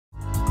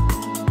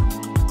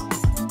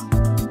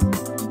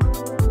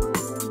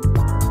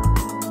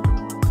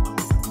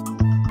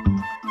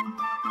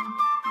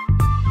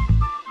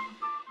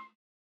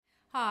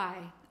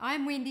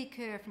I'm Wendy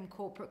Kerr from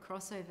Corporate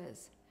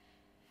Crossovers.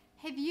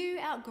 Have you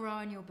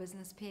outgrown your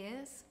business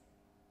peers?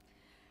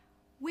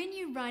 When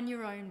you run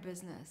your own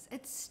business,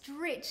 it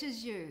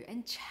stretches you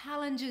and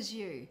challenges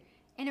you,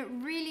 and it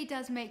really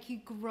does make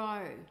you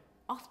grow,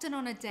 often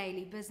on a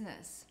daily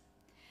business.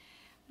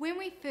 When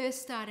we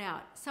first start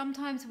out,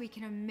 sometimes we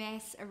can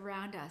amass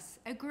around us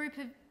a group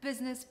of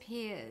business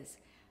peers,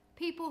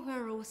 people who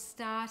are all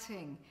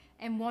starting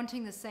and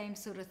wanting the same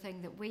sort of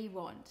thing that we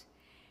want.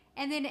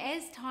 And then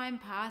as time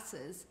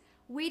passes,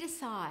 we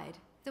decide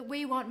that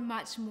we want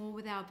much more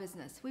with our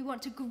business. We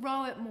want to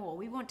grow it more.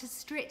 We want to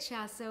stretch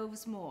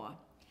ourselves more.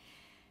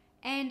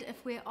 And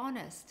if we're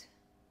honest,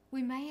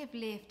 we may have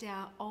left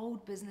our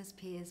old business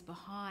peers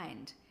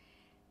behind.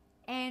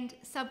 And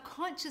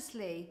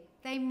subconsciously,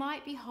 they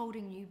might be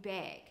holding you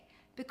back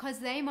because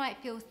they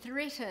might feel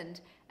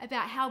threatened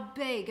about how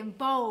big and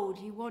bold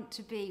you want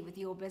to be with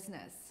your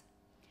business.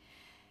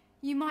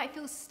 You might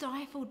feel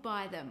stifled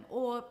by them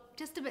or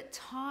just a bit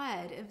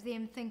tired of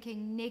them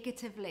thinking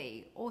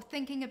negatively or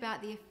thinking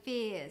about their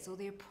fears or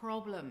their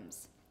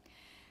problems.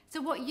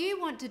 So what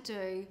you want to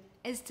do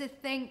is to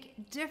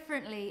think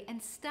differently and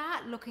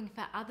start looking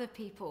for other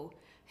people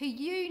who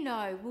you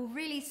know will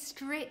really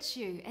stretch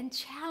you and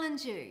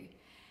challenge you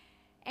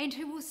and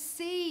who will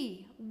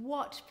see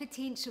what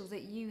potential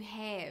that you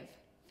have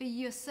for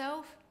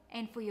yourself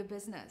and for your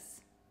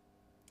business.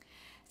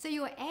 So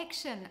your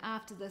action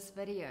after this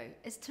video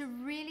is to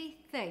really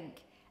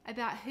think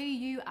about who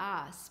you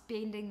are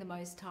spending the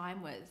most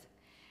time with.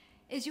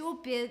 Is your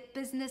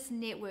business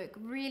network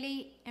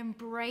really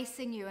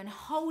embracing you and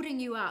holding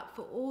you up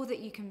for all that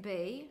you can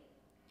be?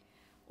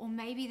 Or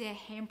maybe they're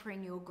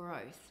hampering your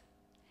growth.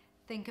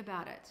 Think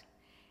about it.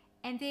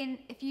 And then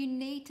if you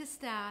need to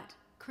start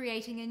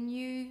creating a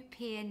new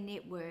peer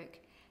network,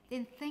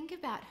 then think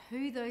about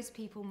who those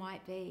people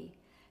might be.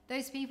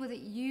 Those people that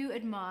you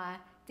admire,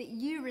 that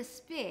you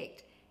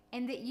respect,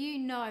 and that you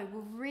know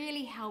will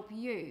really help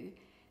you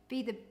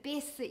be the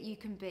best that you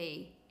can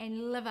be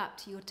and live up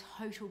to your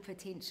total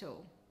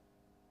potential.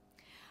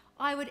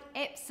 I would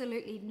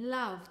absolutely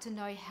love to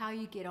know how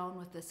you get on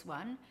with this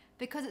one,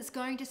 because it's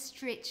going to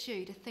stretch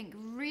you to think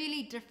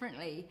really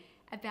differently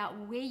about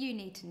where you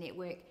need to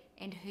network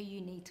and who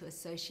you need to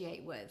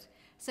associate with.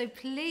 So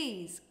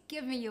please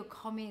give me your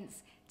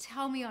comments,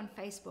 tell me on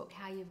Facebook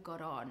how you've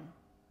got on.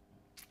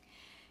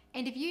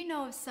 And if you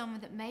know of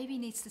someone that maybe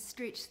needs to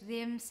stretch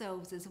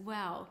themselves as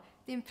well,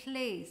 then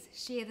please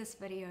share this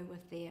video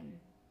with them.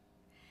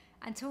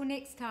 Until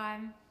next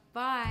time,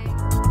 bye.